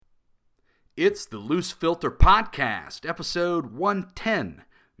It's the Loose Filter Podcast, episode 110,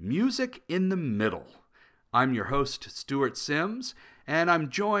 Music in the Middle. I'm your host, Stuart Sims, and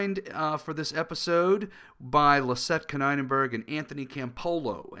I'm joined for this episode by Lisette Konynenberg and Anthony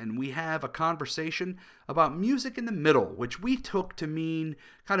Campolo, and we have a conversation about music in the middle, which we took to mean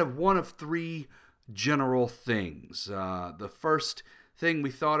kind of one of three general things. The first thing we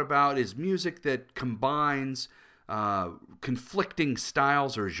thought about is music that combines conflicting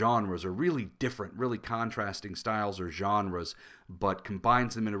styles or genres, or really different, really contrasting styles or genres, but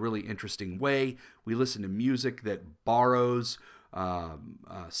combines them in a really interesting way. We listen to music that borrows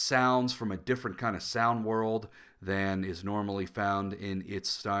sounds from a different kind of sound world than is normally found in its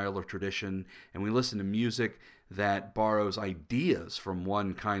style or tradition, and we listen to music that borrows ideas from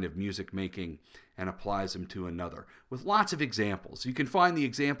one kind of music making and applies them to another, with lots of examples. You can find the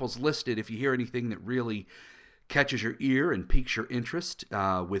examples listed if you hear anything that really catches your ear and piques your interest,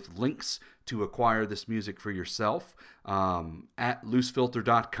 with links to acquire this music for yourself at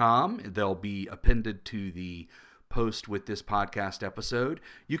loosefilter.com. They'll be appended to the post with this podcast episode.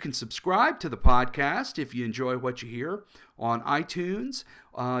 You can subscribe to the podcast if you enjoy what you hear on iTunes.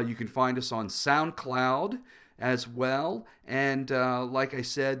 You can find us on SoundCloud as well. And like I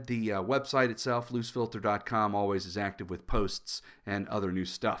said, the website itself, loosefilter.com, always is active with posts and other new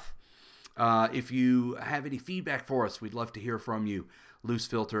stuff. If you have any feedback for us, we'd love to hear from you.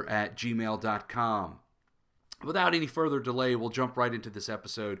 loosefilter@gmail.com. Without any further delay, we'll jump right into this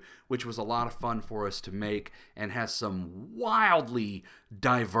episode, which was a lot of fun for us to make and has some wildly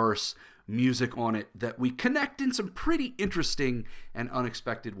diverse music on it that we connect in some pretty interesting and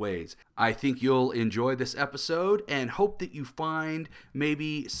unexpected ways. I think you'll enjoy this episode and hope that you find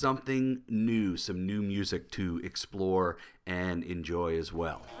maybe something new, some new music to explore and enjoy as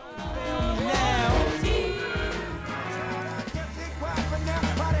well.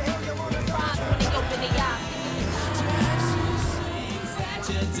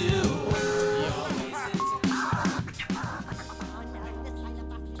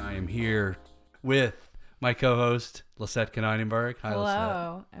 I am here with my co-host, Lisette Konynenberg. Hi, Hello,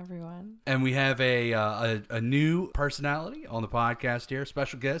 Lisette. everyone. And we have a new personality on the podcast here,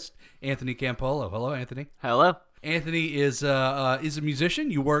 special guest, Anthony Campolo. Hello, Anthony. Hello. Anthony is a musician.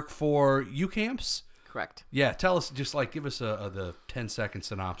 You work for UCamps. Correct. Yeah, tell us, just like give us the 10-second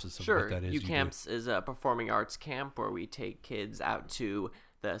synopsis of what that is. UCamps is a performing arts camp where we take kids out to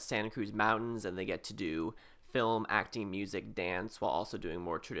the Santa Cruz Mountains and they get to do film, acting, music, dance, while also doing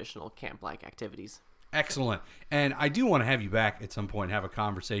more traditional camp-like activities. Excellent. And I do want to have you back at some point and have a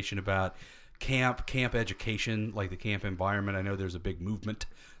conversation about camp education, like the camp environment. I know there's a big movement,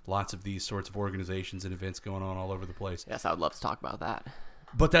 lots of these sorts of organizations and events going on all over the place. Yes, I would love to talk about that.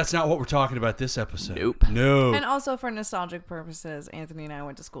 But that's not what we're talking about this episode. Nope. No. And also for nostalgic purposes, Anthony and I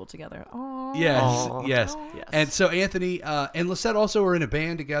went to school together. Aww. Yes. Yes. And so Anthony and Lisette also are in a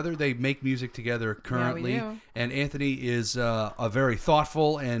band together. They make music together currently. Yeah, we do. And Anthony is a very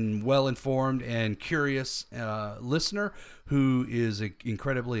thoughtful and well-informed and curious listener who is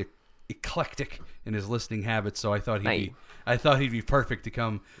incredibly eclectic in his listening habits. So I thought he'd be perfect to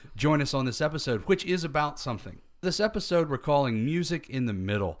come join us on this episode, which is about something. This episode we're calling Music in the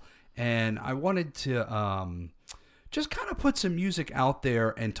Middle, and I wanted to just kind of put some music out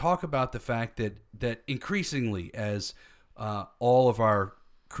there and talk about the fact that increasingly, as all of our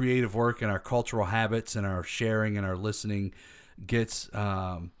creative work and our cultural habits and our sharing and our listening gets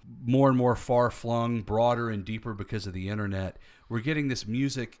more and more far-flung, broader and deeper because of the internet, we're getting this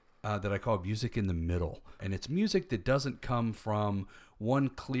music that I call music in the middle. And it's music that doesn't come from one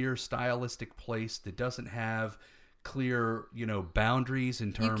clear stylistic place, that doesn't have clear, boundaries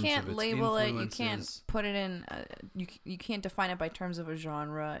in terms of its influences. You can't label it. You can't put it in. You can't define it by terms of a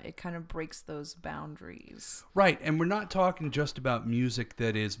genre. It kind of breaks those boundaries. Right. And we're not talking just about music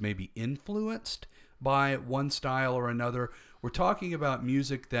that is maybe influenced by one style or another. We're talking about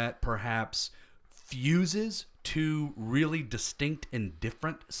music that perhaps fuses two really distinct and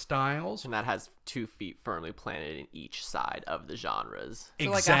different styles. And that has 2 feet firmly planted in each side of the genres.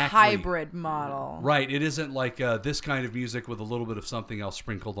 So Exactly. like a hybrid model. Right. It isn't like this kind of music with a little bit of something else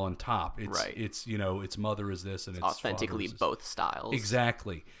sprinkled on top. It's, Right. It's, its mother is this and it's Authentically father is this. both styles.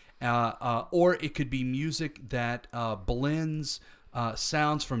 Exactly. Or it could be music that blends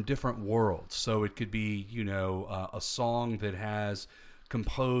sounds from different worlds. So it could be, a song that has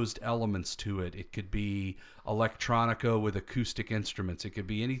composed elements to it. It could be electronica with acoustic instruments. It could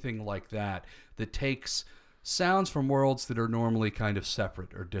be anything like that takes sounds from worlds that are normally kind of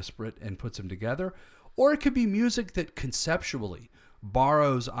separate or disparate and puts them together. Or it could be music that conceptually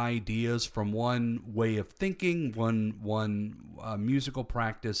borrows ideas from one way of thinking, one musical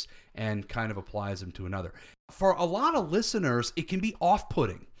practice, and kind of applies them to another. For a lot of listeners, it can be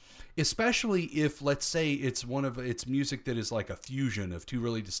off-putting, especially if, let's say, it's music that is like a fusion of two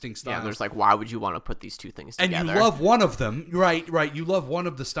really distinct styles. Yeah, there's like, why would you want to put these two things together? And you love one of them, right? You love one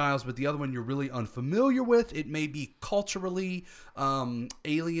of the styles, but the other one you're really unfamiliar with. It may be culturally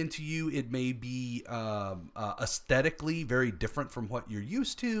alien to you. It may be aesthetically very different from what you're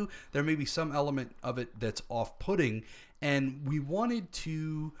used to. There may be some element of it that's off-putting, and we wanted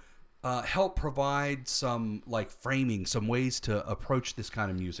to help provide some like framing, some ways to approach this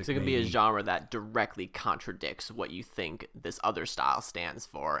kind of music. So it can be a genre that directly contradicts what you think this other style stands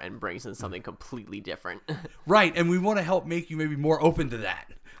for and brings in something completely different. Right, and we want to help make you maybe more open to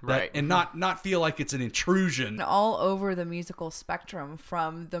that. Right. And not feel like it's an intrusion. All over the musical spectrum,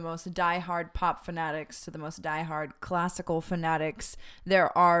 from the most diehard pop fanatics to the most diehard classical fanatics,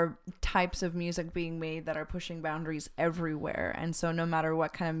 there are types of music being made that are pushing boundaries everywhere. And so no matter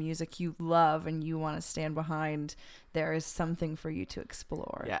what kind of music you love and you want to stand behind, there is something for you to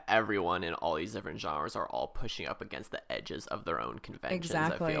explore. Yeah, everyone in all these different genres are all pushing up against the edges of their own conventions,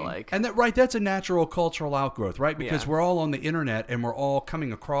 Exactly. I feel like. And that's a natural cultural outgrowth, right? Because we're all on the internet and we're all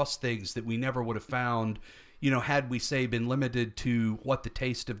coming across things that we never would have found, had we, say, been limited to what the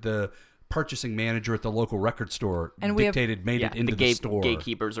taste of the purchasing manager at the local record store made it into the store.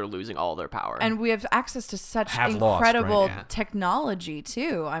 Gatekeepers are losing all their power. And we have access to such incredible technology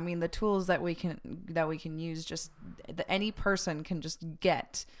too. I mean, the tools that we can use, just any person can just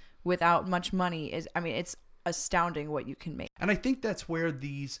get without much money it's astounding what you can make. And I think that's where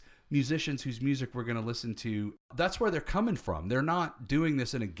these musicians whose music we're going to listen to, that's where they're coming from. They're not doing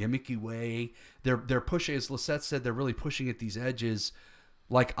this in a gimmicky way. They're pushing, as Lisette said, they're really pushing at these edges,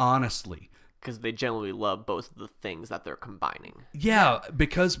 like, honestly. Because they generally love both of the things that they're combining. Yeah,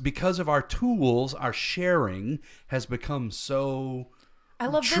 because of our tools, our sharing has become so I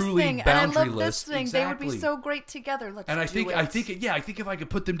love this thing, and I love this thing. Exactly. They would be so great together. I think if I could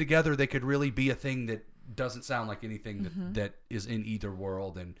put them together, they could really be a thing that doesn't sound like anything that is in either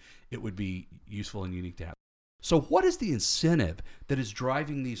world, and it would be useful and unique to have. So what is the incentive that is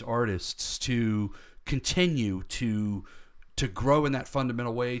driving these artists to continue to grow in that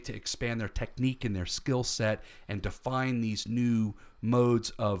fundamental way, to expand their technique and their skill set, and define these new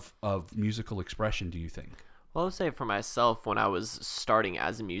modes of musical expression, do you think? Well, I would say for myself, when I was starting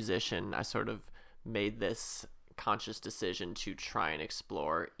as a musician, I sort of made this conscious decision to try and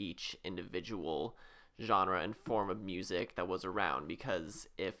explore each individual genre and form of music that was around, because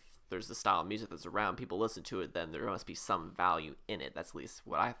if there's a style of music that's around, people listen to it, then there must be some value in it. That's at least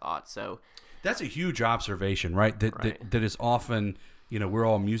what I thought. So that's a huge observation, right? That is often, we're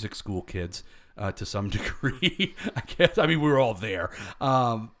all music school kids to some degree. I guess. I mean, we were all there.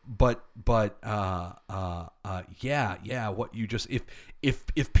 But what you just,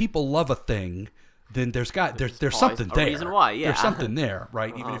 if people love a thing, then there's something there. Reason why, yeah. There's something there,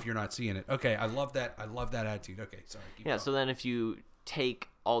 right? Even if you're not seeing it. Okay, I love that attitude. Okay, sorry. Keep going. So then if you take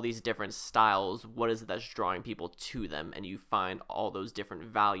all these different styles, what is it that's drawing people to them, and you find all those different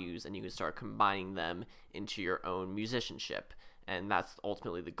values, and you can start combining them into your own musicianship. And that's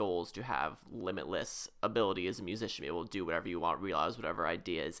ultimately the goal, is to have limitless ability as a musician, be able to do whatever you want, realize whatever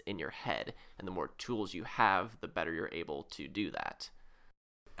idea is in your head. And the more tools you have, the better you're able to do that.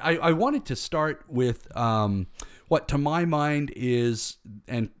 I wanted to start with what to my mind is,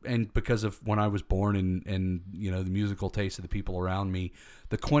 and because of when I was born and the musical taste of the people around me,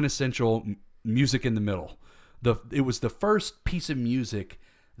 the quintessential music in the middle. It was the first piece of music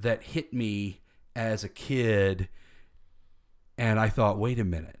that hit me as a kid, and I thought, wait a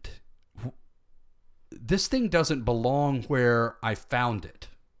minute, this thing doesn't belong where I found it.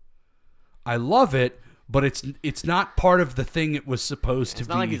 I love it, but it's not part of the thing it was supposed to be. It's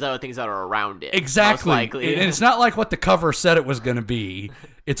not like these other things that are around it. Exactly. Most likely. And it's not like what the cover said it was going to be.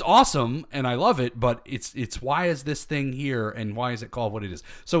 It's awesome, and I love it, but it's why is this thing here, and why is it called what it is?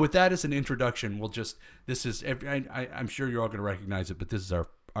 So with that as an introduction, I'm sure you're all going to recognize it, but this is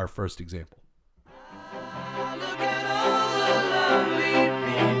our first example. Look at all the lonely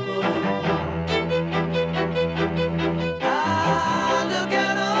people. Look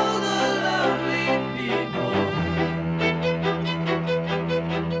at all the lonely people.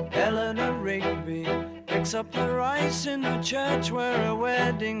 Eleanor Rigby picks up the rice in the church where a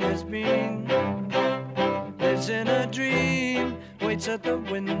wedding has been. Lives in a dream, waits at the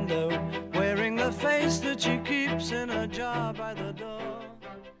window, wearing the face that she keeps in a jar by the door.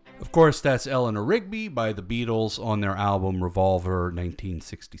 Of course, that's Eleanor Rigby by the Beatles on their album Revolver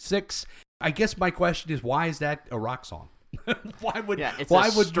 1966. I guess my question is, why is that a rock song?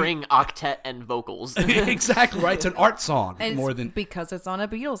 It's string octet and vocals. Exactly right. It's an art song because it's on a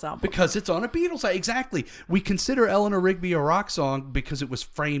Beatles album. Because it's on a Beatles album. Exactly. We consider Eleanor Rigby a rock song because it was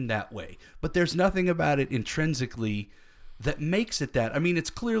framed that way, but there's nothing about it intrinsically that makes it that. I mean, it's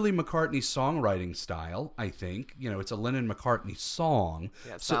clearly McCartney's songwriting style, I think. It's a Lennon-McCartney song.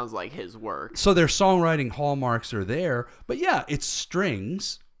 Yeah, it sounds like his work. So their songwriting hallmarks are there. But yeah, it's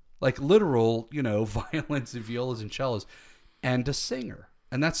strings, like literal, violins and violas and cellos, and a singer.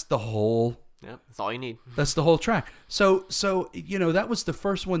 And that's the whole... Yeah, that's all you need. That's the whole track. So that was the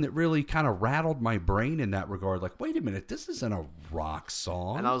first one that really kind of rattled my brain in that regard. Like, wait a minute, this isn't a rock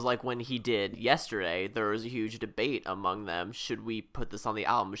song. And I was like, when he did Yesterday, there was a huge debate among them. Should we put this on the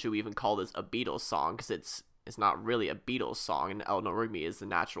album? Should we even call this a Beatles song? Because it's not really a Beatles song, and Eleanor Rigby is the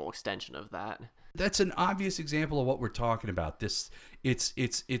natural extension of that. That's an obvious example of what we're talking about.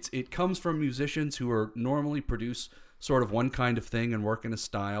 It comes from musicians who are normally produce sort of one kind of thing and work in a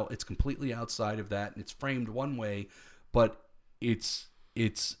style. It's completely outside of that, and it's framed one way, but its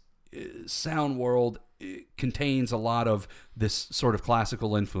sound world contains a lot of this sort of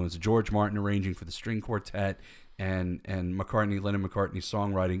classical influence. George Martin arranging for the string quartet and Lennon McCartney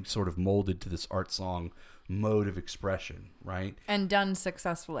songwriting sort of molded to this art song mode of expression, right? And done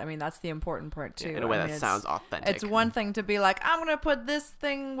successfully. I mean, that's the important part too. In a way that sounds authentic. It's one thing to be like, I'm going to put this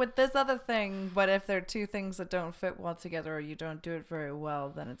thing with this other thing, but if they're two things that don't fit well together or you don't do it very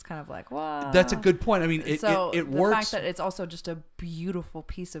well, then it's kind of like, wow. That's a good point. I mean, it works. The fact that it's also just a beautiful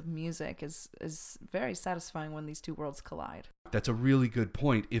piece of music is very satisfying when these two worlds collide. That's a really good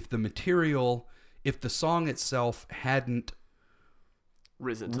point. If the song itself hadn't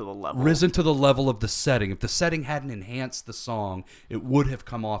risen to the level of the setting. If the setting hadn't enhanced the song, it would have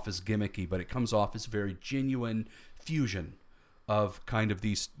come off as gimmicky, but it comes off as very genuine fusion of kind of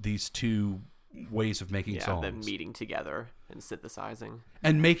these two ways of making songs. Them meeting together and synthesizing.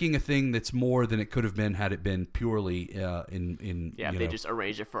 And making a thing that's more than it could have been had it been purely if they just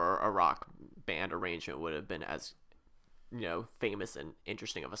arranged it for a rock band arrangement, would have been as famous and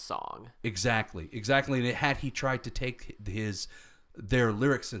interesting of a song. Exactly. And had he tried to take their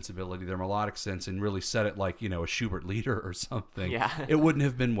lyric sensibility, their melodic sense, and really set it like, a Schubert lieder or something, it wouldn't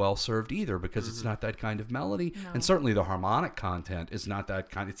have been well served either, because it's not that kind of melody. No. And certainly the harmonic content is not that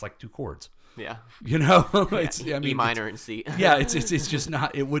kind. It's like two chords. Yeah. It's E minor and C. Yeah, it's just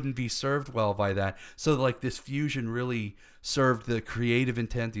not, it wouldn't be served well by that. So like this fusion really served the creative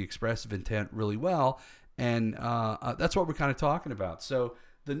intent, the expressive intent really well. And that's what we're kind of talking about. So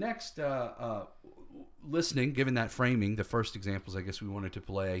the next listening, given that framing, the first examples I guess we wanted to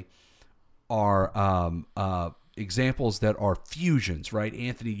play are examples that are fusions, right?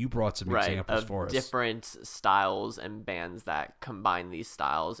 Anthony, you brought some examples for us. Different styles and bands that combine these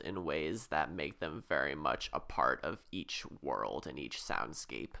styles in ways that make them very much a part of each world and each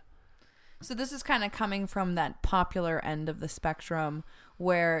soundscape. So this is kind of coming from that popular end of the spectrum,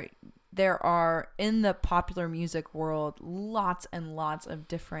 where there are, in the popular music world, lots and lots of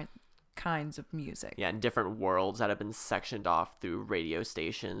different kinds of music. Yeah, and different worlds that have been sectioned off through radio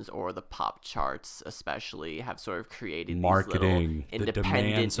stations or the pop charts especially have sort of created marketing, these little the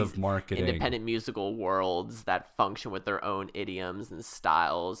demands of marketing, independent musical worlds that function with their own idioms and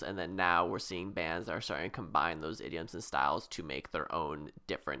styles. And then now we're seeing bands that are starting to combine those idioms and styles to make their own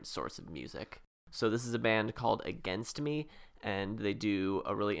different sorts of music. So this is a band called Against Me, and they do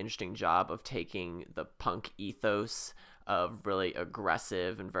a really interesting job of taking the punk ethos of really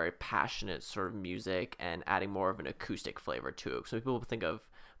aggressive and very passionate sort of music and adding more of an acoustic flavor to it. So when people think of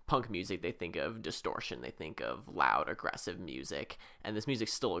punk music, they think of distortion, they think of loud, aggressive music. And this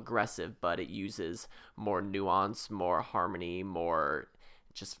music's still aggressive, but it uses more nuance, more harmony, more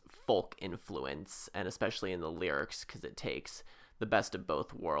just folk influence, and especially in the lyrics, because it takes the best of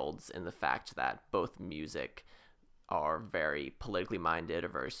both worlds in the fact that both music are very politically minded or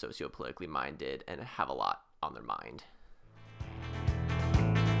very socio-politically minded and have a lot on their mind.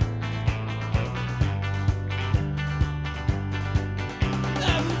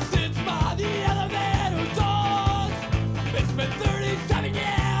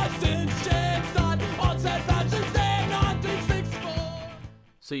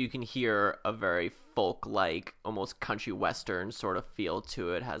 So you can hear a very folk-like, almost country western sort of feel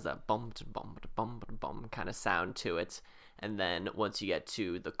to it. It has that bum bum bum bum kind of sound to it. And then once you get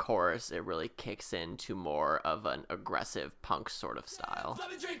to the chorus, it really kicks into more of an aggressive punk sort of style.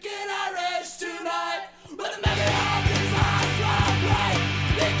 Let me drink Irish tonight, with a memory of this last right.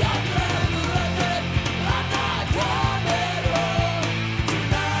 They got resurrected, I'm not coming home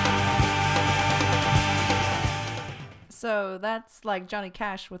tonight. So that's like Johnny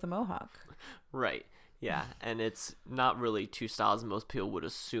Cash with a mohawk. Right. Yeah, and it's not really two styles most people would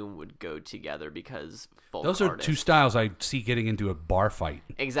assume would go together because folk those are two styles I see getting into a bar fight.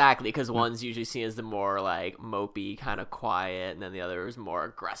 Exactly, because one's usually seen as the more like mopey, kind of quiet, and then the other is more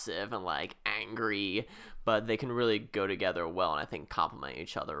aggressive and like angry. But they can really go together well, and I think complement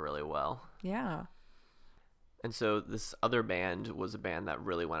each other really well. Yeah. And so this other band was a band that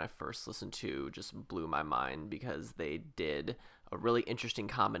really, when I first listened to, just blew my mind because they did a really interesting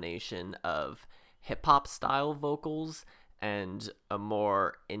combination of hip-hop style vocals and a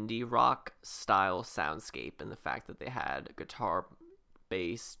more indie rock style soundscape, and the fact that they had guitar,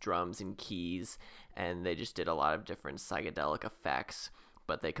 bass, drums, and keys, and they just did a lot of different psychedelic effects,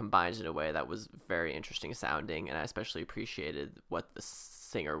 but they combined it in a way that was very interesting sounding, and I especially appreciated what the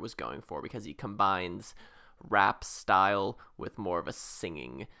singer was going for because he combines rap style with more of a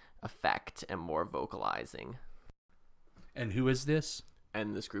singing effect and more vocalizing. And who is this?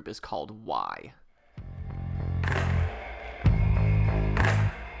 And this group is called Y.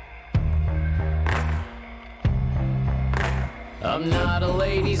 I'm not a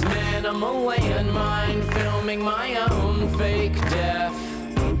ladies' man, I'm a landmine, filming my own fake death.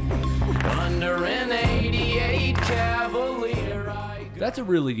 Under an 88 Cavalier, That's a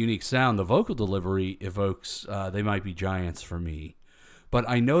really unique sound. The vocal delivery evokes They Might Be Giants for me. But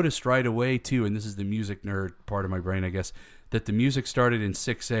I noticed right away, too, and this is the music nerd part of my brain, I guess, that the music started in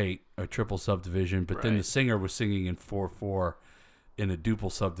 6/8, a triple subdivision, but then the singer was singing in 4/4 in a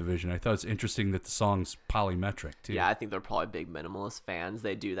duple subdivision. I thought it's interesting that the song's polymetric, too. Yeah, I think they're probably big minimalist fans.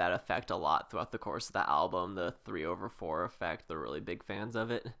 They do that effect a lot throughout the course of the album, the 3/4 effect. They're really big fans of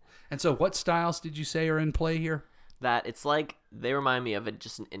it. And so what styles did you say are in play here? That it's like they remind me of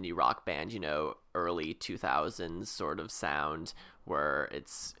just an indie rock band, early 2000s sort of sound where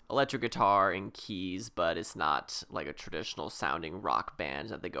it's electric guitar and keys, but it's not like a traditional sounding rock band,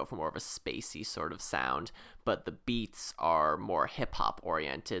 that they go for more of a spacey sort of sound, but the beats are more hip hop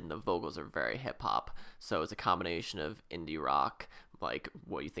oriented and the vocals are very hip hop. So it's a combination of indie rock, like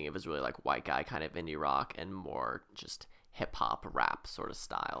what you think of as really like white guy kind of indie rock, and more just hip-hop rap sort of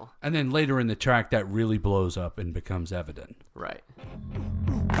style. And then later in the track that really blows up and becomes evident. Right.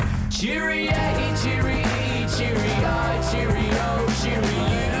 Cheery, cheery, cheery, cheerio, cheerio.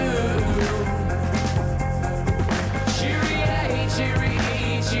 Cheery, cheery,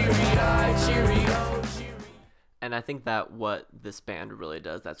 cheery, cheerio. And I think that what this band really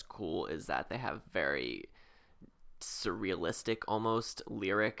does that's cool is that they have very surrealistic almost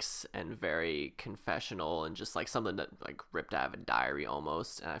lyrics and very confessional and just like something that like ripped out of a diary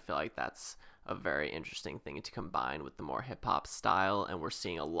almost, and I feel like that's a very interesting thing to combine with the more hip-hop style, and we're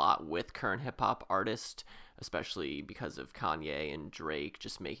seeing a lot with current hip-hop artists, especially because of Kanye and Drake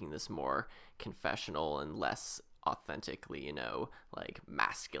just making this more confessional and less authentically, like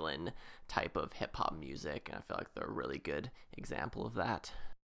masculine type of hip-hop music, and I feel like they're a really good example of that.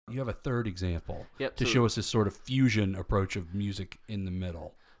 You have a third example to show us this sort of fusion approach of music in the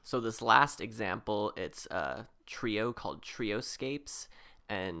middle. So this last example, it's a trio called Trioscapes,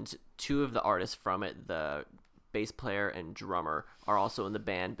 and two of the artists from it, the bass player and drummer, are also in the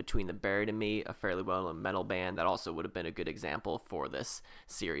band Between the Buried and Me, a fairly well-known metal band that also would have been a good example for this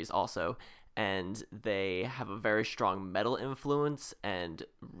series also. And they have a very strong metal influence and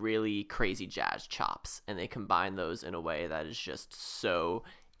really crazy jazz chops, and they combine those in a way that is just so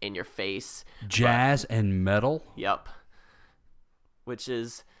in your face. Jazz and metal? Yep. Which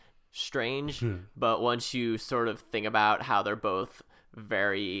is strange, but once you sort of think about how they're both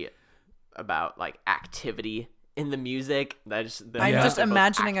very about like activity in the music, I'm just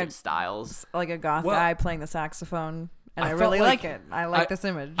imagining a styles, like a goth guy playing the saxophone. And I really like it. I like this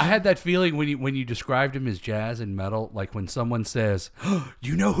image. I had that feeling when you described him as jazz and metal, like when someone says, oh,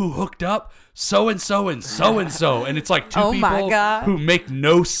 you know who hooked up? So-and-so and so-and-so. And it's like two people who make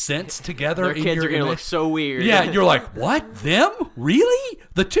no sense together. Their kids are going to look so weird. Yeah, you're like, what? Them? Really?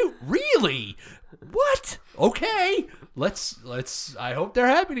 The two? Really? What? Okay. Let's I hope they're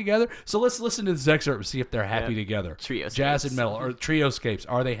happy together. So let's listen to this excerpt and see if they're happy together. Trioscapes. Jazz and metal, or Trioscapes.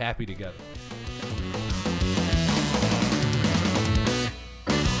 Are they happy together?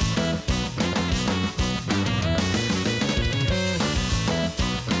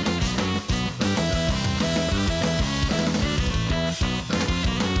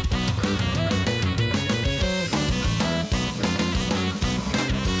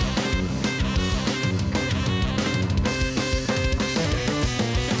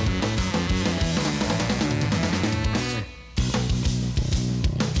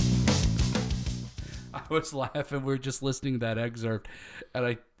 I was laughing. We were just listening to that excerpt,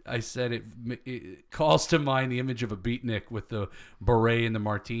 and it calls to mind the image of a beatnik with the beret and the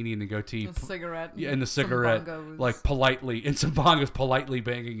martini and the goatee. The cigarette. Yeah, and the cigarette. Like politely, and some bongos politely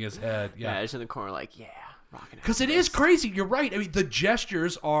banging his head. Yeah, just in the corner like, yeah, rocking out. Because it is crazy. You're right. I mean, the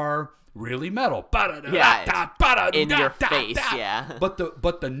gestures are really metal. In your face, yeah. But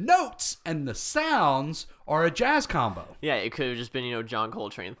the notes and the sounds are a jazz combo. Yeah, it could have just been, John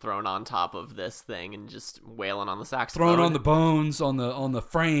Coltrane thrown on top of this thing and just wailing on the saxophone. Thrown on the bones, on the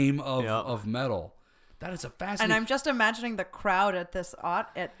frame of metal. That is a fascinating. And I'm just imagining the crowd at this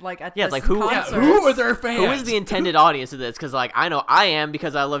this who are their fans? Who is the intended audience of this? Because I know I am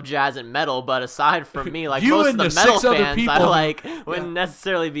because I love jazz and metal. But aside from me, most of the metal fans wouldn't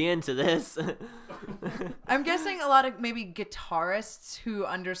necessarily be into this. I'm guessing a lot of maybe guitarists who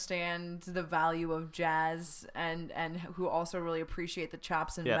understand the value of jazz and who also really appreciate the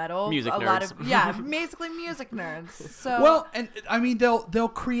chops in metal. Music nerds. Basically music nerds. So well, and I mean they'll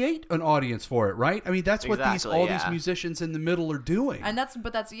create an audience for it, right? I mean that's what these musicians in the middle are doing. And it's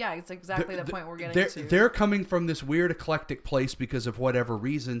exactly the point we're getting to. They're coming from this weird eclectic place because of whatever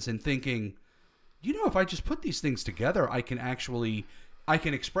reasons and thinking, if I just put these things together, I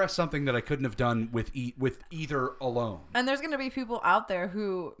can express something that I couldn't have done with either alone. And there's going to be people out there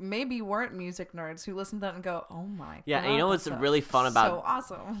who maybe weren't music nerds who listen to that and go, "Oh my!" Yeah, and what's really fun about so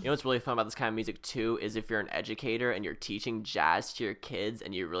awesome. What's really fun about this kind of music too is if you're an educator and you're teaching jazz to your kids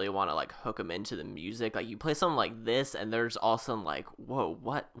and you really want to hook them into the music, you play something like this, and there's also whoa,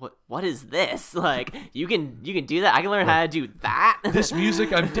 what is this? You can do that. I can learn how to do that. This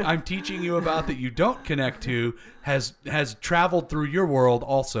music I'm teaching you about that you don't connect to has traveled through your world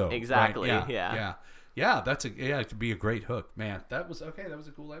also. Exactly. Right? Yeah. It could be a great hook, man. That was a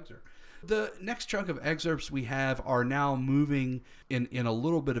cool excerpt. The next chunk of excerpts we have are now moving in a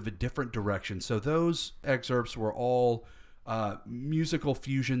little bit of a different direction. So those excerpts were all musical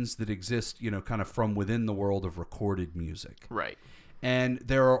fusions that exist, kind of from within the world of recorded music. Right. And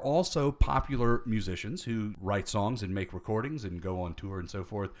there are also popular musicians who write songs and make recordings and go on tour and so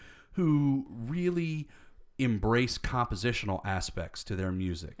forth, who really embrace compositional aspects to their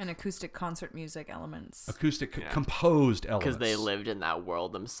music and acoustic concert music elements, composed elements, because they lived in that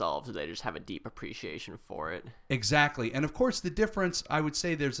world themselves. They just have a deep appreciation for it. Exactly. And of course the difference, I would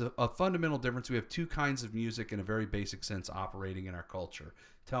say there's a fundamental difference. We have two kinds of music in a very basic sense operating in our culture.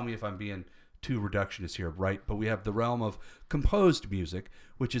 Tell me if I'm being too reductionist here, right? But we have the realm of composed music,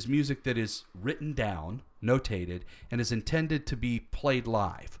 which is music that is written down, notated, and is intended to be played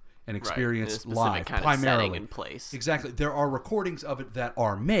live and experienced live, primarily. In place. Exactly. There are recordings of it that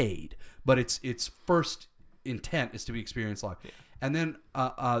are made, but its first intent is to be experienced live. Yeah. And then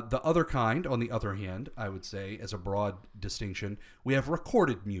the other kind, on the other hand, I would say, as a broad distinction, we have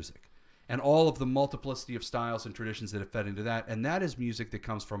recorded music and all of the multiplicity of styles and traditions that have fed into that. And that is music that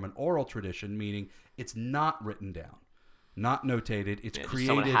comes from an oral tradition, meaning it's not written down, not notated. It's created.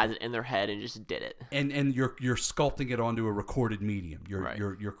 Someone has it in their head and just did it. And you're sculpting it onto a recorded medium.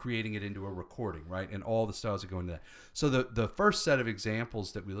 You're creating it into a recording, right? And all the styles that go into that. So the first set of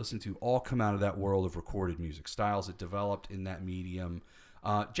examples that we listen to all come out of that world of recorded music, styles that developed in that medium.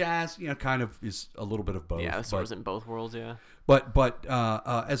 Jazz, kind of is a little bit of both. Yeah, so it's in both worlds, yeah. But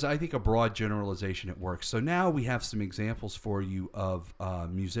as I think a broad generalization, it works. So now we have some examples for you of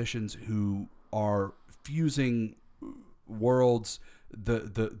musicians who are fusing worlds,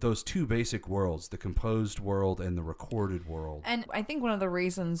 those two basic worlds, the composed world and the recorded world. And I think one of the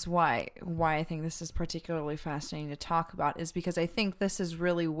reasons why I think this is particularly fascinating to talk about is because I think this is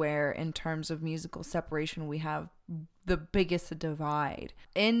really where, in terms of musical separation, we have the biggest divide.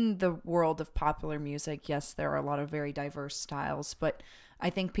 In the world of popular music, yes, there are a lot of very diverse styles, but I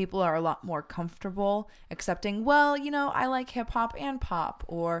think people are a lot more comfortable accepting, I like hip hop and pop,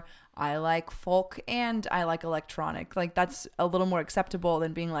 or I like folk and I like electronic. That's a little more acceptable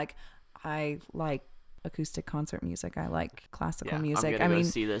than being like, I like acoustic concert music. I like classical music. I'm going to go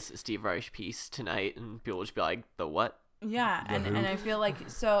see this Steve Reich piece tonight, and people will just be like, the what? Yeah, and I feel like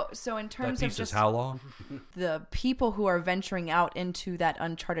so in terms that piece of just is how long? The people who are venturing out into that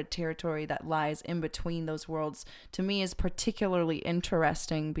uncharted territory that lies in between those worlds, to me, is particularly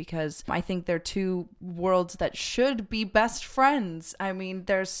interesting because I think they're two worlds that should be best friends. I mean,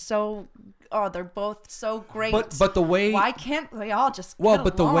 they're both so great. But the way, why can't they all just get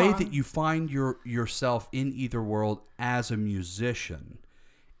along? The way that you find yourself in either world as a musician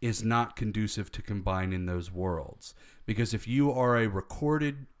is not conducive to combine in those worlds. Because if you are a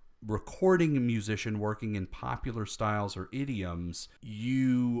recording musician working in popular styles or idioms,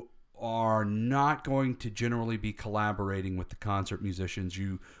 you are not going to generally be collaborating with the concert musicians.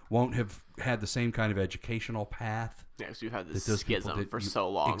 You won't have had the same kind of educational path. Yeah, because we've had this schism for so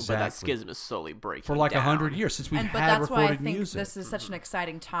long, exactly. but that schism is slowly breaking for like down. 100 years since we've had recorded music. But that's why I think this is such an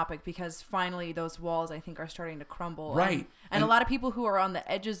exciting topic, because finally those walls, I think, are starting to crumble. Right. And a lot of people who are on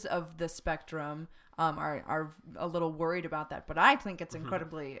the edges of the spectrum are a little worried about that, but I think it's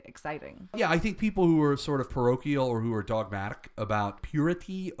incredibly exciting. Yeah, I think people who are sort of parochial or who are dogmatic about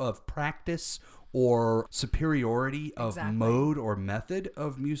purity of practice or superiority of mode or method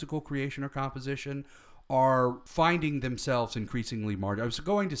of musical creation or composition are finding themselves increasingly marginal. I was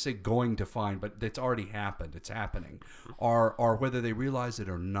going to find, but it's already happened. It's happening. Or whether they realize it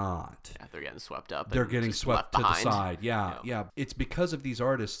or not. Yeah, they're getting swept up. They're getting swept to the side. Yeah. It's because of these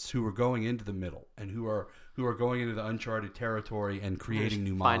artists who are going into the middle and who are going into the uncharted territory and creating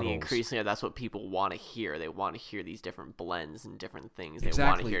new models. Finding increasingly that's what people want to hear. They want to hear these different blends and different things. They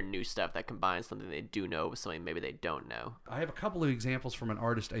Exactly. want to hear new stuff that combines something they do know with something maybe they don't know. I have a couple of examples from an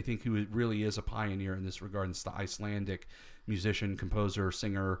artist I think who really is a pioneer in this regard. It's the Icelandic musician, composer,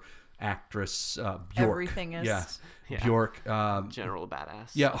 singer, actress, Björk. Everything is. Yeah. Björk. General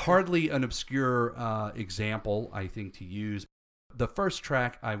badass. Yeah, hardly an obscure example, I think, to use. The first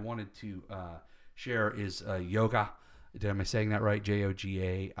track I wanted to share is Yoga. Am I saying that right?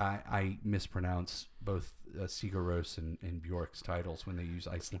 Joga. I mispronounce both Sigur Rós and Björk's titles when they use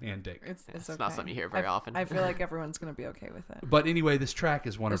Icelandic. It's okay. not something you hear very often. I feel like everyone's going to be okay with it. But anyway, this track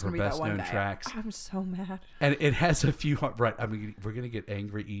is one of her best-known tracks. I'm so mad. And it has a few... Right, I mean, we're going to get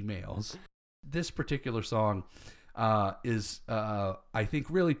angry emails. This particular song is, I think,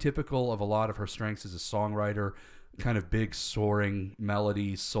 really typical of a lot of her strengths as a songwriter. Kind of big, soaring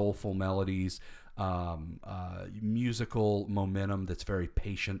melodies, soulful melodies, musical momentum that's very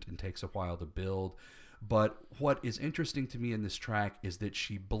patient and takes a while to build. But what is interesting to me in this track is that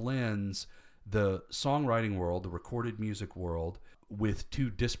she blends the songwriting world, the recorded music world, with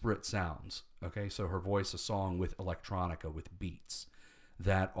two disparate sounds. Okay, so her voice, a song with electronica, with beats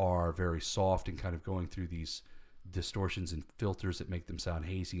that are very soft and kind of going through these distortions and filters that make them sound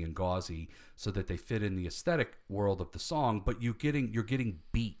hazy and gauzy so that they fit in the aesthetic world of the song, but you're getting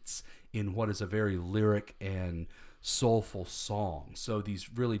beats in what is a very lyric and soulful song. So these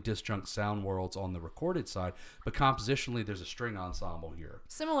really disjunct sound worlds on the recorded side, but compositionally there's a string ensemble here.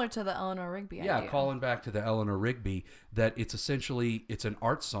 Similar to the Eleanor Rigby idea. Yeah, calling back to the Eleanor Rigby, that it's essentially an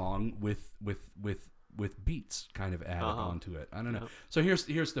art song with beats kind of added onto it. I don't know. So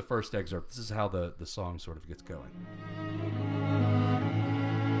here's the first excerpt. This is how the song sort of gets going.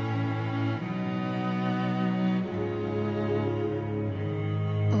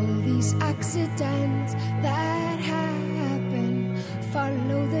 All these accidents that happen,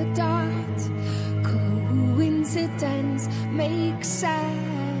 follow the dot. Coincidence makes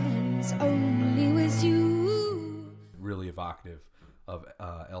sense only with you. Really evocative of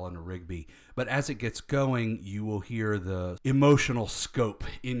Eleanor Rigby. But as it gets going, you will hear the emotional scope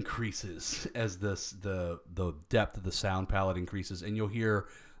increases as the depth of the sound palette increases, and you'll hear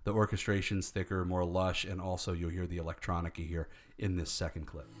the orchestration's thicker, more lush, and also you'll hear the electronica here in this second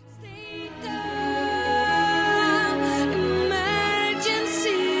clip. Stay down, emergency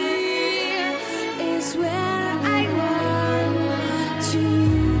is where I want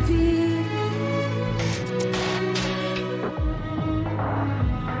to be.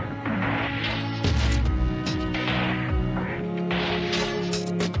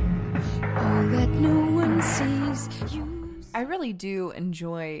 All that no one sees you. I really do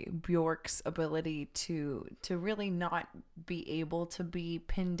enjoy Björk's ability to really not be able to be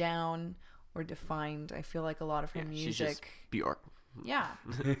pinned down or defined. I feel like a lot of her music. She's just Björk. Yeah.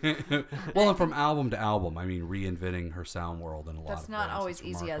 Well, and from album to album, I mean, reinventing her sound world in a lot of ways. That's not always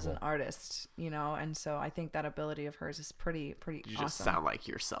easy as an remarkable. artist, and so I think that ability of hers is pretty You awesome. just sound like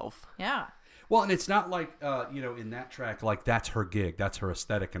yourself. Yeah. Well, and it's not like, in that track, like that's her gig, that's her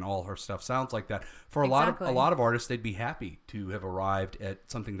aesthetic, and all her stuff sounds like that. For a lot of artists, they'd be happy to have arrived at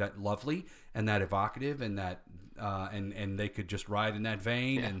something that lovely and that evocative and that, and they could just ride in that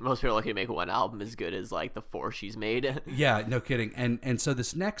vein. Yeah, and most people are lucky to make one album as good as like the 4 she's made. yeah, no kidding. And so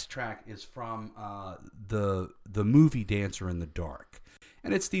this next track is from the movie Dancer in the Dark.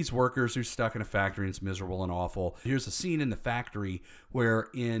 And it's these workers who are stuck in a factory and it's miserable and awful. Here's a scene in the factory where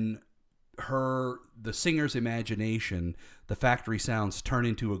in the singer's imagination, the factory sounds turn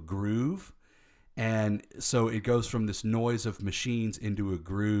into a groove, and so it goes from this noise of machines into a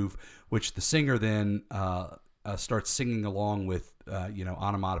groove, which the singer then starts singing along with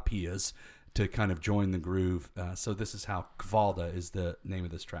onomatopoeias to kind of join the groove. So this is how Kvalda is the name of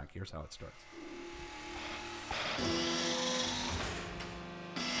this track. Here's how it starts.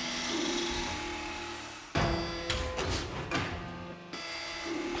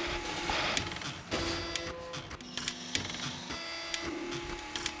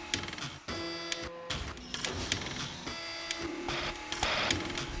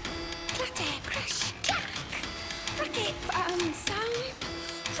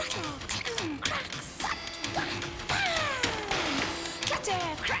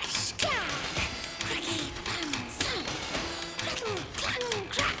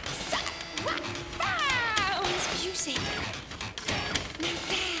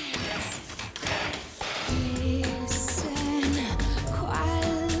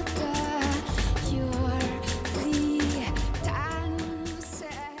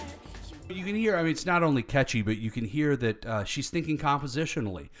 I mean, it's not only catchy, but you can hear that she's thinking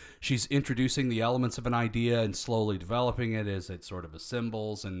compositionally. She's introducing the elements of an idea and slowly developing it as it sort of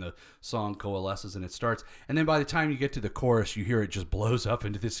assembles and the song coalesces and it starts. And then by the time you get to the chorus, you hear it just blows up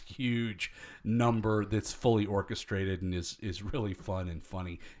into this huge number that's fully orchestrated and is really fun and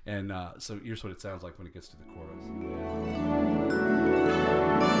funny. And so here's what it sounds like when it gets to the chorus.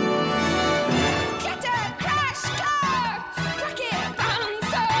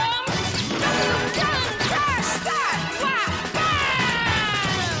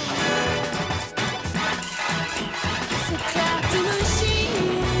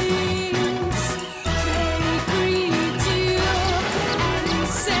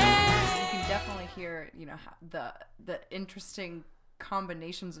 The interesting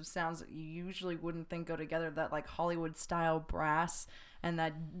combinations of sounds that you usually wouldn't think go together, that like Hollywood style brass and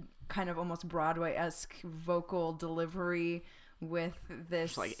that kind of almost Broadway-esque vocal delivery with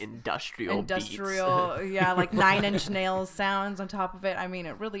this like industrial beats. Yeah, like Nine Inch Nails sounds on top of it. I mean,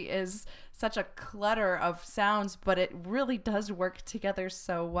 it really is such a clutter of sounds, but it really does work together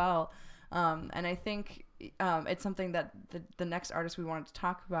so well. And I think it's something that the next artist we wanted to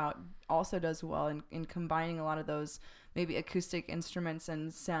talk about also does well in combining a lot of those maybe acoustic instruments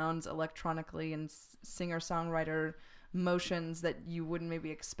and sounds electronically and singer-songwriter motions that you wouldn't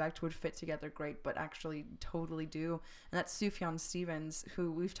maybe expect would fit together great, but actually totally do. And that's Sufjan Stevens,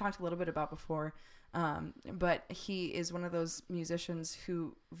 who we've talked a little bit about before. But he is one of those musicians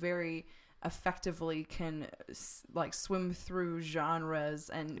who very effectively can like swim through genres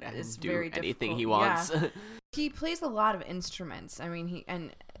and is do very anything difficult. he wants. Yeah. He plays a lot of instruments. I mean, he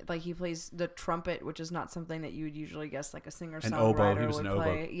plays the trumpet, which is not something that you would usually guess like a singer-songwriter would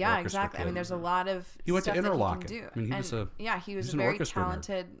play. Yeah, exactly. Kid. I mean, there's a lot of he went stuff to Interlochen. That he can do. I mean, he was a very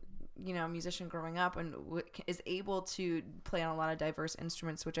talented musician growing up and is able to play on a lot of diverse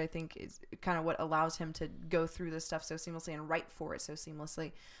instruments, which I think is kind of what allows him to go through this stuff so seamlessly and write for it so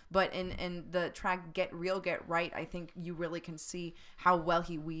seamlessly. But in the track Get Real, Get Right, I think you really can see how well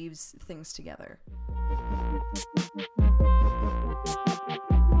he weaves things together.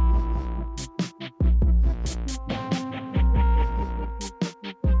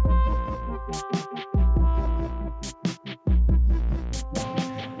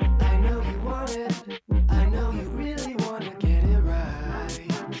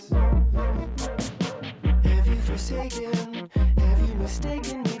 Have you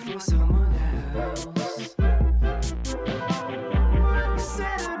mistaken me for someone else?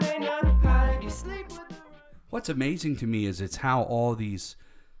 Saturday night, how did you sleep with the... What's amazing to me is it's how all this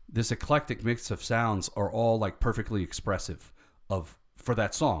eclectic mix of sounds are all like perfectly expressive for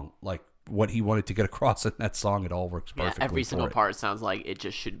that song. Like what he wanted to get across in that song, it all works perfectly. Yeah, every single part sounds like it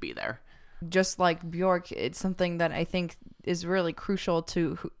just should be there. Just like Björk, it's something that I think is really crucial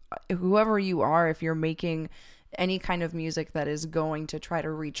to whoever you are. If you're making any kind of music that is going to try to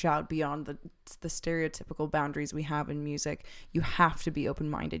reach out beyond the stereotypical boundaries we have in music, you have to be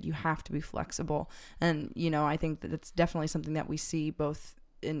open-minded. You have to be flexible. And, I think that it's definitely something that we see both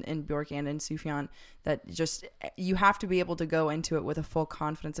in Björk and in Sufjan, that just you have to be able to go into it with a full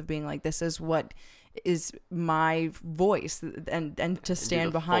confidence of being like, this is what is my voice, and to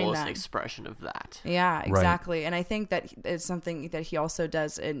stand behind that expression of that. Yeah, exactly. Right. And I think that it's something that he also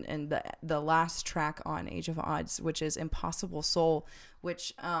does in the last track on Age of Odds, which is Impossible Soul,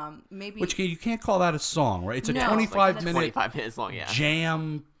 which you can't call that a song, right? It's a 25 minutes long, yeah.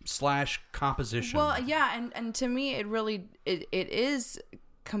 Jam / composition. Well, yeah, and to me it really it is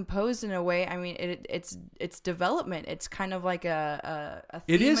composed in a way. I mean, it's development. It's kind of like a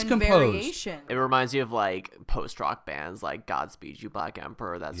theme it is and composed. Variation. It reminds you of like post-rock bands like Godspeed You Black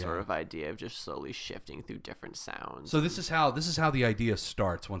Emperor, that sort of idea of just slowly shifting through different sounds. So this is how the idea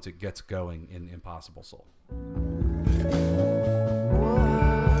starts once it gets going in Impossible Soul.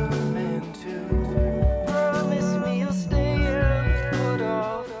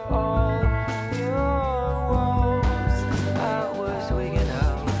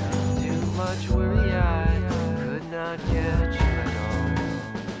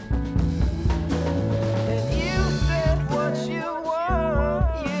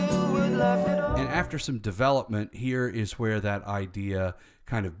 After some development, here is where that idea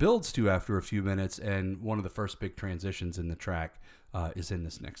kind of builds to after a few minutes, and one of the first big transitions in the track is in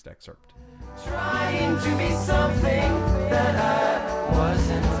this next excerpt. Trying to be something that I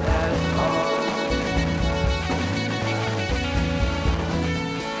wasn't ever.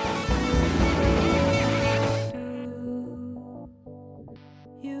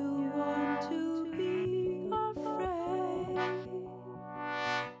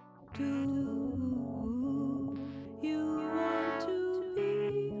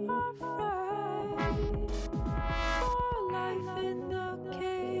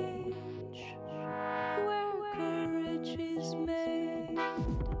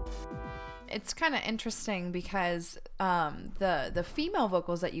 it's kind of interesting because the female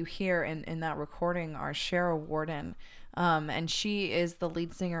vocals that you hear in that recording are Shara Worden, and she is the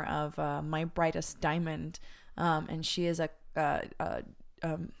lead singer of My Brightest Diamond, and she is a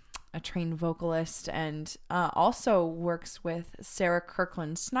trained vocalist, and also works with Sarah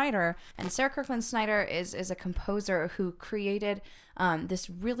Kirkland Snyder. And Sarah Kirkland Snyder is a composer who created this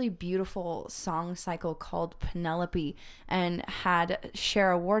really beautiful song cycle called Penelope, and had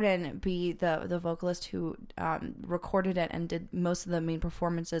Shara Worden be the vocalist who recorded it and did most of the main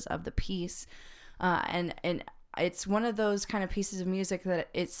performances of the piece. And it's one of those kind of pieces of music that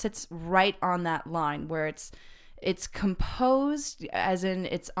it sits right on that line where it's composed as in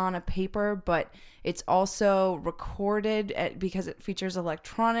it's on a paper, but it's also recorded because it features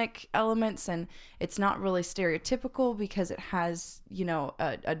electronic elements, and it's not really stereotypical because it has,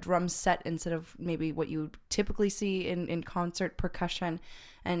 a drum set instead of maybe what you typically see in concert percussion.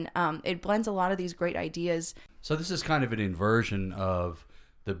 And it blends a lot of these great ideas. So this is kind of an inversion of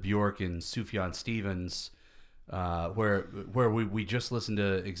the Bjork and Sufjan Stevens, where we just listened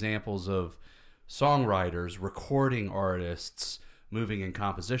to examples of songwriters, recording artists moving in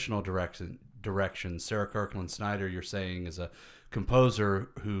compositional direction. Sarah Kirkland Snyder, you're saying, is a composer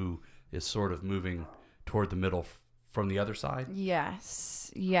who is sort of moving toward the middle from the other side?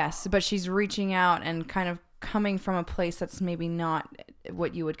 Yes. But she's reaching out and kind of coming from a place that's maybe not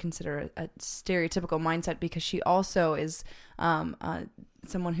what you would consider a stereotypical mindset, because she also is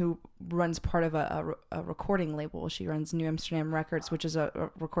someone who runs part of a recording label. She runs New Amsterdam Records, which is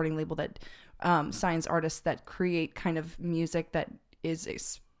a recording label that signs artists that create kind of music that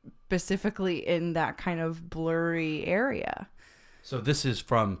is specifically in that kind of blurry area. So this is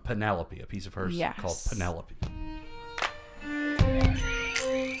from Penelope, a piece of hers called Penelope.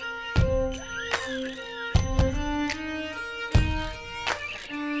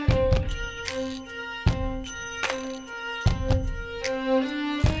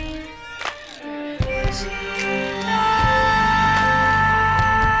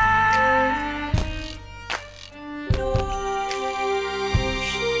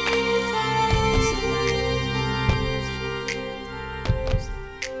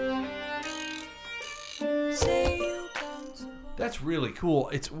 That's really cool.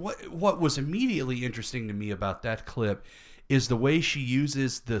 It's what was immediately interesting to me about that clip is the way she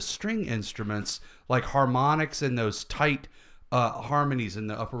uses the string instruments, like harmonics and those tight harmonies in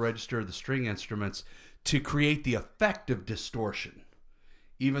the upper register of the string instruments, to create the effect of distortion,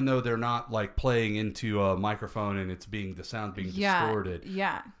 even though they're not like playing into a microphone and the sound being distorted.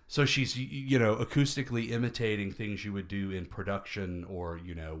 Yeah. So she's acoustically imitating things you would do in production or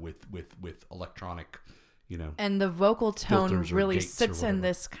with electronic. And the vocal tone really sits in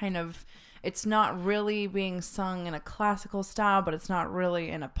this kind of, it's not really being sung in a classical style, but it's not really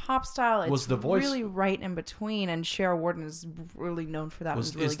in a pop style. It's really right in between, and Shara Worden is really known for that.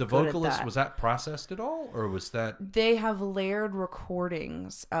 Is the vocalist, was that processed at all, or was that? They have layered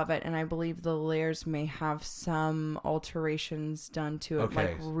recordings of it, and I believe the layers may have some alterations done to it,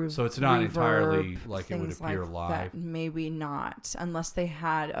 like so it's not reverb, entirely like it would appear like live. That. Maybe not, unless they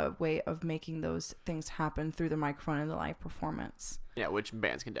had a way of making those things happen through the microphone in the live performance. Yeah, which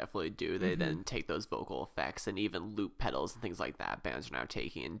bands can definitely do. They then take those vocal effects and even loop pedals and things like that. Bands are now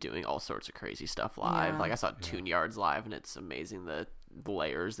taking and doing all sorts of crazy stuff live. Like I saw Tune Yards live, and it's amazing the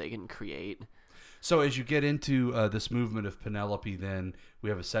layers they can create. So as you get into this movement of Penelope, then we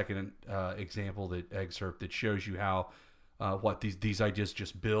have a second example, excerpt that shows you how these ideas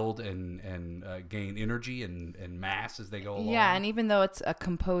just build and gain energy and mass as they go along. Yeah, and even though it's a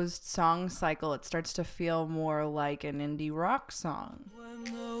composed song cycle, it starts to feel more like an indie rock song. When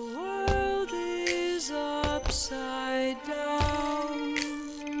the world is upside down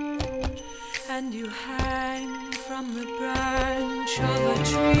and you hang from the branch of a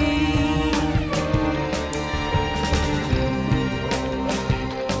tree,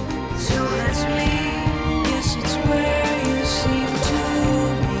 so that's me. Yes, it's where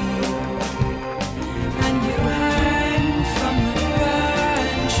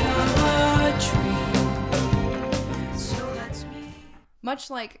much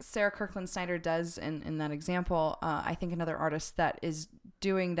like Sarah Kirkland Snyder does in that example, I think another artist that is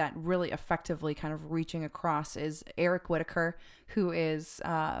doing that really effectively, kind of reaching across, is Eric Whitacre, who is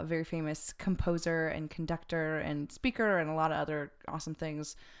a very famous composer and conductor and speaker and a lot of other awesome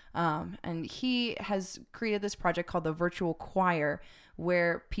things. And he has created this project called the Virtual Choir,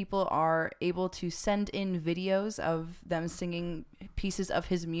 where people are able to send in videos of them singing pieces of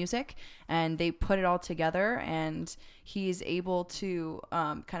his music, and they put it all together, and he's able to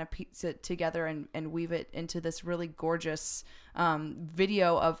kind of piece it together and weave it into this really gorgeous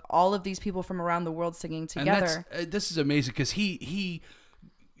video of all of these people from around the world singing together. And this is amazing because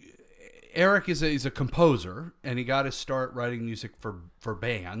Eric is a composer, and he got to start writing music for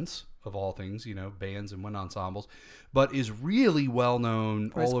bands, of all things, bands and wind ensembles, but is really well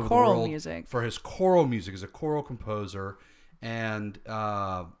known all over the world for his choral music. He's a choral composer, and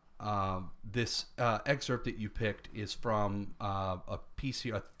this excerpt that you picked is from a piece,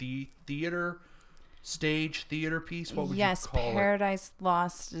 stage theater piece. What would you call it? Paradise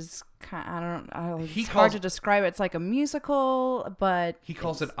Lost is it's hard to describe it. It's like a musical, but he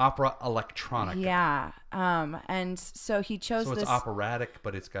calls it opera electronica. Yeah. And so he chose this. So it's operatic,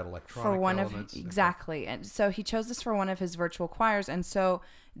 but it's got electronic elements. Exactly. And so he chose this for one of his virtual choirs. And so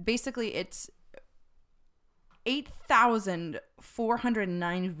basically it's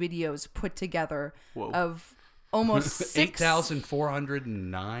 8,409 videos put together of almost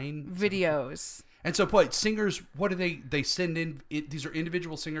 8,409 videos. And so, singers, what do they send in? These are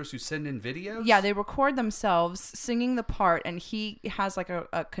individual singers who send in videos? Yeah, they record themselves singing the part, and he has like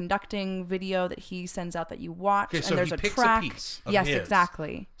a conducting video that he sends out that you watch. Okay, and so there's he picks track. a piece of yes, his.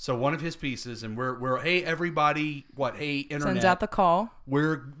 Exactly. So one of his pieces, and we're hey everybody, hey internet, sends out the call.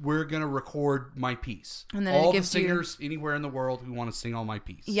 We're gonna record my piece, and then all it gives the singers anywhere in the world who want to sing on my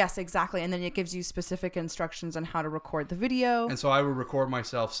piece. Yes, exactly, and then it gives you specific instructions on how to record the video. And so I would record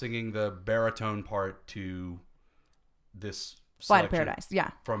myself singing the baritone part to this Fly to Paradise,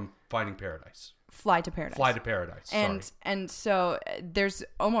 from Finding Paradise. Fly to Paradise. Fly to Paradise. Sorry. And so there's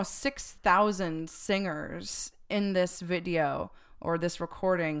almost 6,000 singers in this video or this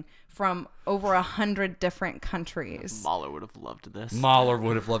recording from over 100 different countries. Mahler would have loved this. Mahler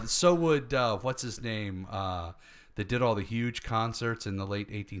would have loved it. So would what's his name? That did all the huge concerts in the late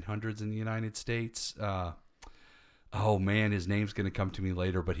 1800s in the United States. Oh man, his name's going to come to me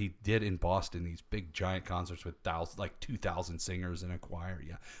later, but he did in Boston these big giant concerts with 2,000 singers in a choir.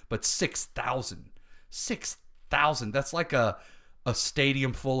 Yeah, but 6,000, that's like a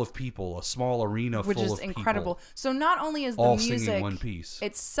stadium full of people, a small arena full of people. Which is incredible. So not only is the all music singing one piece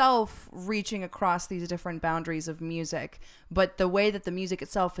itself reaching across these different boundaries of music, but the way that the music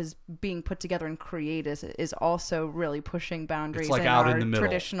itself is being put together and created is also really pushing boundaries in our in the middle.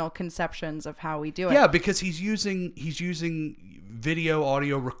 Traditional conceptions of how we do it. Yeah, because he's using video,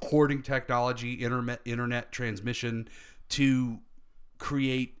 audio, recording technology, internet transmission to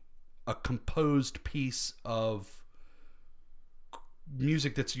create a composed piece of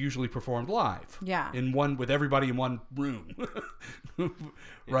music that's usually performed live. Yeah. With everybody in one room.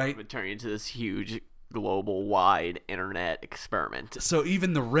 Right? It would turn into this huge global wide internet experiment. So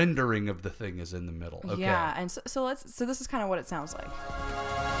even the rendering of the thing is in the middle. Okay. Yeah, and so this is kind of what it sounds like.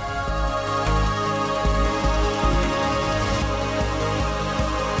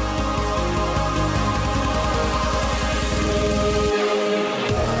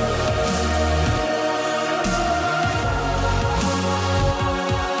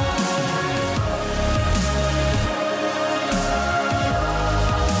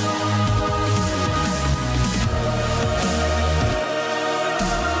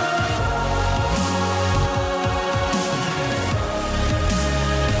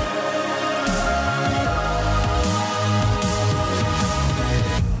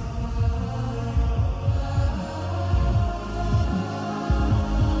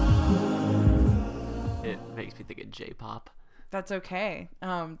 J-pop. That's okay.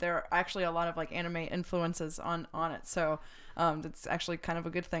 There are actually a lot of like anime influences on it, so that's actually kind of a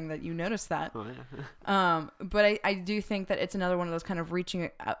good thing that you noticed that. Oh, yeah. But I do think that it's another one of those kind of reaching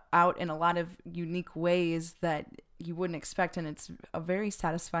out in a lot of unique ways that you wouldn't expect, and it's a very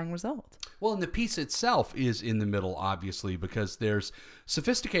satisfying result. Well, and the piece itself is in the middle, obviously, because there's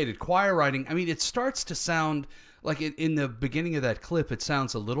sophisticated choir writing. I mean, it starts to sound like in the beginning of that clip, it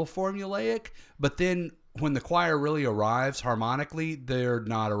sounds a little formulaic, but then when the choir really arrives harmonically, they're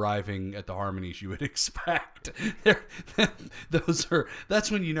not arriving at the harmonies you would expect. That's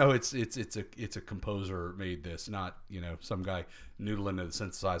when you know it's a composer made this, not some guy noodling at the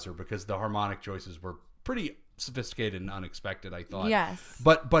synthesizer, because the harmonic choices were pretty sophisticated and unexpected, I thought. Yes.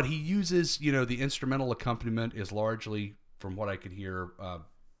 But he uses the instrumental accompaniment is largely, from what I could hear,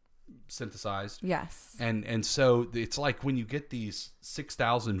 synthesized. Yes. And so it's like when you get these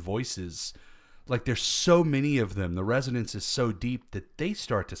 6,000 voices like there's so many of them. The resonance is so deep that they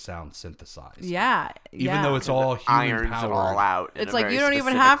start to sound synthesized. Yeah. Even though it's all human irons powered. it all out. It's like you don't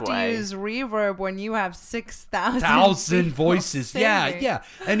even have to use reverb when you have 6,000 voices. Yeah.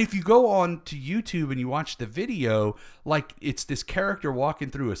 And if you go on to YouTube and you watch the video, like it's this character walking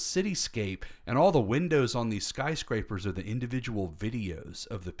through a cityscape, and all the windows on these skyscrapers are the individual videos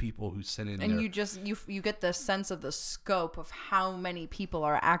of the people who sent in. And you get the sense of the scope of how many people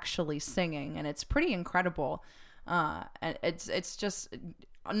are actually singing, and it's pretty incredible. And it's just,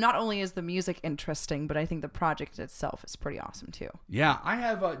 not only is the music interesting, but I think the project itself is pretty awesome too. Yeah, I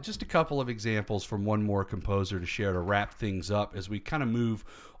have just a couple of examples from one more composer to share to wrap things up as we kind of move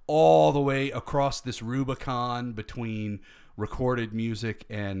all the way across this Rubicon between recorded music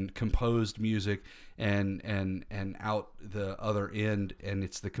and composed music and out the other end. And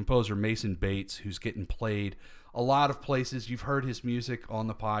it's the composer Mason Bates, who's getting played a lot of places. You've heard his music on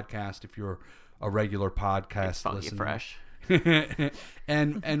the podcast if you're a regular podcast listener. Fresh.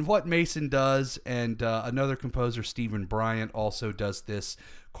 and what Mason does, and another composer, Stephen Bryant, also does this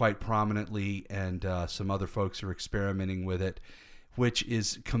quite prominently, and some other folks are experimenting with it, which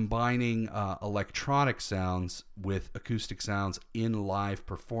is combining electronic sounds with acoustic sounds in live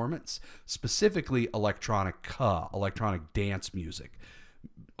performance, specifically electronic dance music,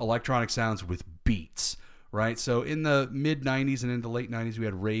 electronic sounds with beats. Right, so in the mid-'90s and in the late '90s, we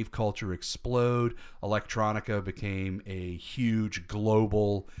had rave culture explode. Electronica became a huge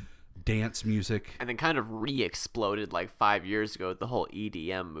global dance music. And then kind of re-exploded like 5 years ago with the whole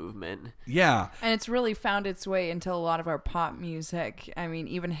EDM movement. Yeah. And it's really found its way into a lot of our pop music. I mean,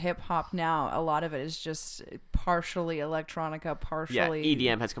 even hip-hop now, a lot of it is just partially electronica, partially...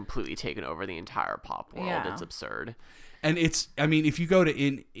 Yeah, EDM has completely taken over the entire pop world. Yeah. It's absurd. And if you go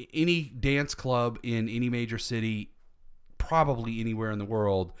to any dance club in any major city, probably anywhere in the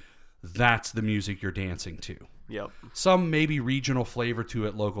world, that's the music you're dancing to. Yep. Some maybe regional flavor to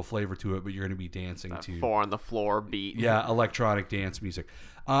it, local flavor to it, but you're going to be dancing to 4 on the floor beat. Yeah, electronic dance music.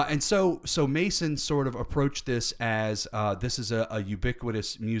 And so Mason sort of approached this as this is a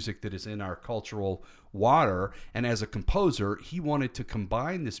ubiquitous music that is in our cultural water. And as a composer, he wanted to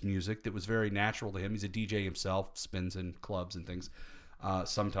combine this music that was very natural to him. He's a DJ himself, spins in clubs and things.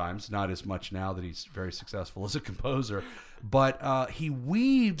 Sometimes, not as much now that he's very successful as a composer. But he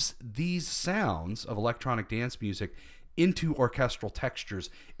weaves these sounds of electronic dance music into orchestral textures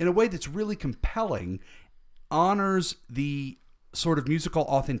in a way that's really compelling, honors the sort of musical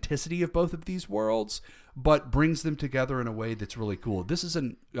authenticity of both of these worlds, but brings them together in a way that's really cool. This is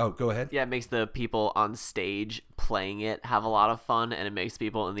go ahead. Yeah, it makes the people on stage playing it have a lot of fun, and it makes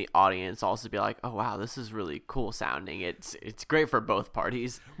people in the audience also be like, oh wow, this is really cool sounding. It's great for both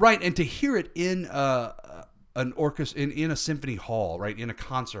parties. Right, and to hear it in an orchestra, in a symphony hall, right, in a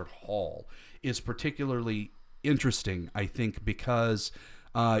concert hall, is particularly interesting, I think, because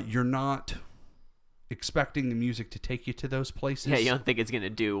you're not expecting the music to take you to those places. Yeah, you don't think it's going to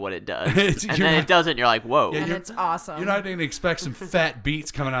do what it does. And then it doesn't, you're like, whoa. Yeah, and it's awesome. You're not going to expect some fat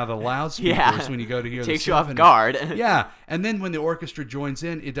beats coming out of the loudspeakers when you go to hear the symphony. Takes you off guard. Yeah, and then when the orchestra joins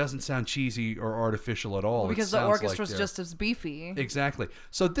in, it doesn't sound cheesy or artificial at all. Because the orchestra's just as beefy. Exactly.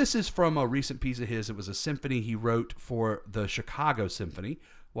 So this is from a recent piece of his. It was a symphony he wrote for the Chicago Symphony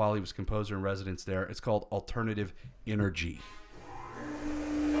while he was composer in residence there. It's called Alternative Energy.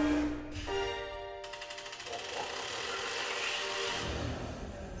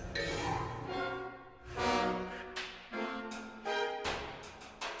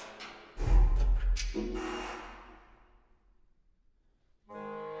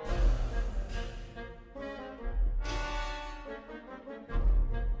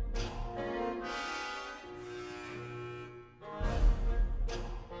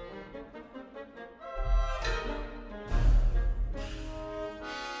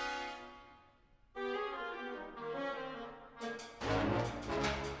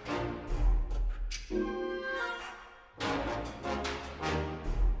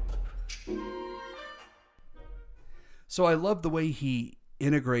 So I love the way he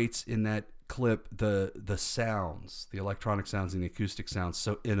integrates in that clip the sounds, the electronic sounds and the acoustic sounds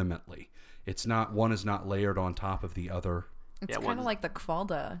so intimately. It's not, one is not layered on top of the other. It's kind of like the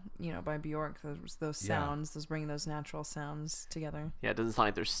Kvalda, by Bjork. Those sounds, those bringing those natural sounds together. Yeah, it doesn't sound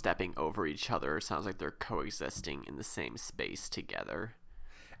like they're stepping over each other. It sounds like they're coexisting in the same space together.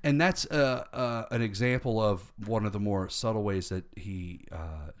 And that's an example of one of the more subtle ways that he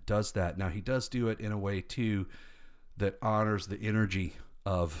does that. Now, he does do it in a way, too, that honors the energy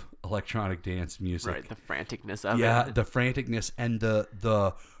of electronic dance music. Right, the franticness of it. Yeah, the franticness and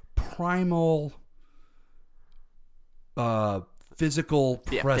the primal physical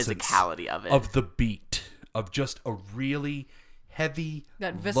presence, physicality of it, of the beat, of just a really heavy,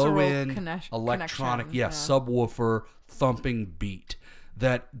 that visceral low-end electronic, subwoofer thumping beat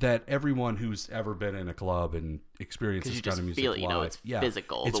that everyone who's ever been in a club and experienced this kind of music feel it, live, it's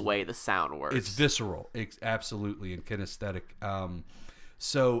physical, the way the sound works. It's visceral, absolutely, and kinesthetic.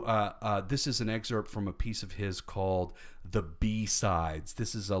 So this is an excerpt from a piece of his called "The B-Sides."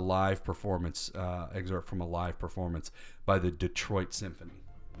 This is a live performance excerpt from a live performance by the Detroit Symphony.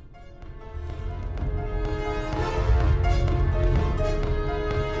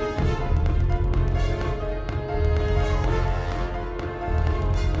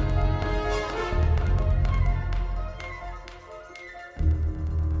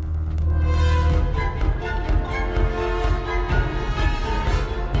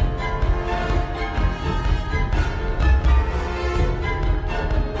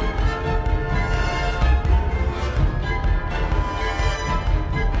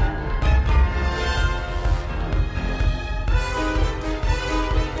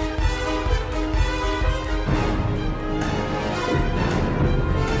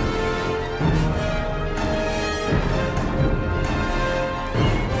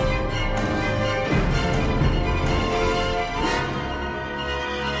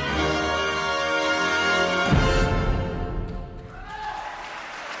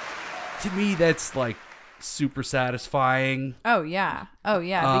 To me, that's like super satisfying. Oh yeah,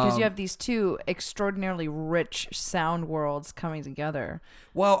 because you have these two extraordinarily rich sound worlds coming together.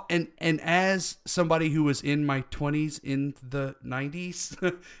 Well, and as somebody who was in my 20s in the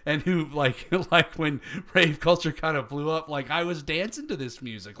 90s and who like when rave culture kind of blew up, like I was dancing to this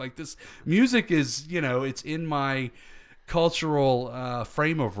music. Like this music is, it's in my cultural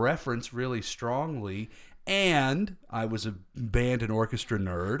frame of reference really strongly. And I was a band and orchestra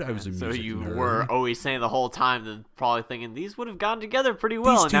nerd. I was a music nerd. So you were always saying the whole time, and probably thinking, these would have gone together pretty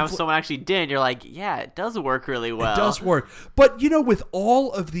well. And now someone actually did. You're like, yeah, it does work really well. It does work. But, with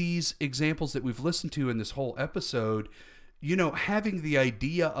all of these examples that we've listened to in this whole episode, having the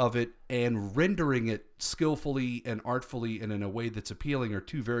idea of it and rendering it skillfully and artfully and in a way that's appealing are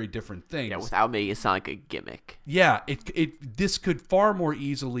two very different things. Yeah, without making it sound like a gimmick. Yeah, this could far more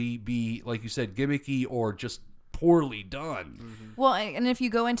easily be, like you said, gimmicky or just poorly done. Mm-hmm. Well, and if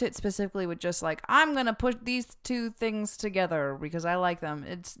you go into it specifically with just like, I'm going to put these two things together because I like them,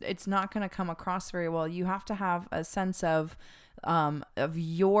 it's not going to come across very well. You have to have a sense of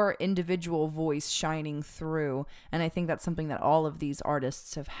your individual voice shining through, and I think that's something that all of these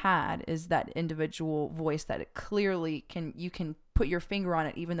artists have had, is that individual voice that it clearly you can put your finger on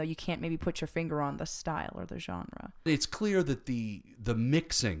it, even though you can't maybe put your finger on the style or the genre. It's clear that the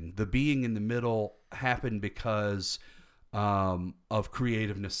mixing, the being in the middle, happened because of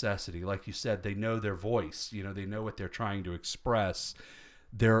creative necessity. Like you said, they know their voice, they know what they're trying to express.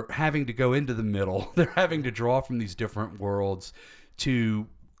 They're having to go into the middle. They're having to draw from these different worlds to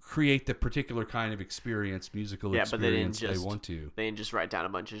create the particular kind of musical experience they want to. They didn't just write down a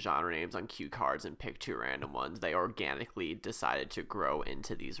bunch of genre names on cue cards and pick two random ones. They organically decided to grow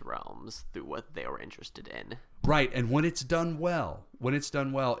into these realms through what they were interested in. Right, and when it's done well,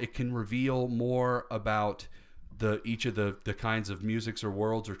 it can reveal more about each of the kinds of musics or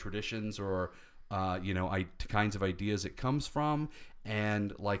worlds or traditions or kinds of ideas it comes from.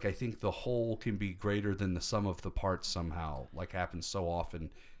 And I think the whole can be greater than the sum of the parts somehow, like happens so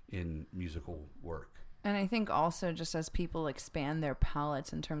often in musical work. And I think also just as people expand their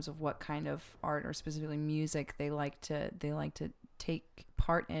palettes in terms of what kind of art or specifically music they like to take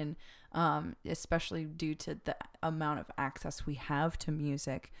part in, especially due to the amount of access we have to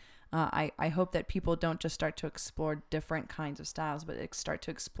music. I hope that people don't just start to explore different kinds of styles, but start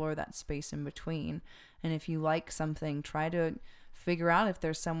to explore that space in between. And if you like something, try to figure out if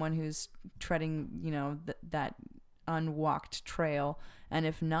there's someone who's treading, that unwalked trail, and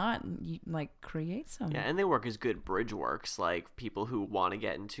if not, create some. Yeah, and they work as good bridge works, like people who want to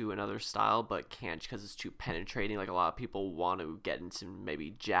get into another style but can't because it's too penetrating. Like a lot of people want to get into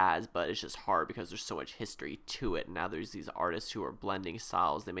maybe jazz, but it's just hard because there's so much history to it. Now there's these artists who are blending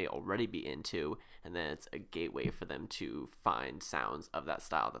styles they may already be into, and then it's a gateway for them to find sounds of that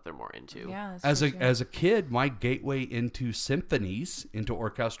style that they're more into. Yeah, as a kid, my gateway into symphonies, into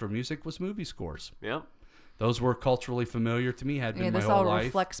orchestral music, was movie scores. Yep. Those were culturally familiar to me, had been my whole life. This all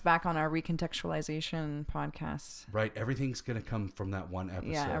reflects back on our recontextualization podcast. Right. Everything's going to come from that one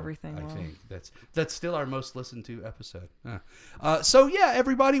episode. Yeah, everything I will. think. That's still our most listened to episode. So, yeah,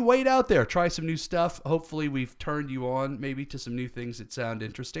 everybody wait out there. Try some new stuff. Hopefully we've turned you on maybe to some new things that sound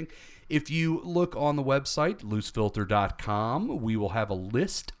interesting. If you look on the website, loosefilter.com, we will have a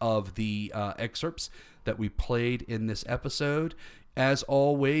list of the excerpts that we played in this episode. As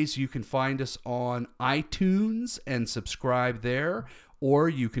always, you can find us on iTunes and subscribe there, or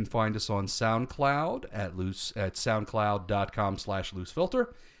you can find us on SoundCloud at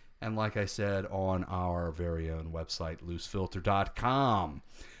soundcloud.com/loosefilter. And like I said, on our very own website, loosefilter.com.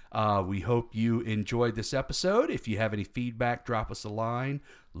 We hope you enjoyed this episode. If you have any feedback, drop us a line,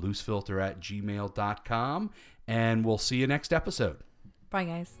 loosefilter@gmail.com. And we'll see you next episode. Bye,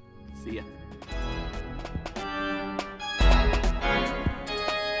 guys. See ya.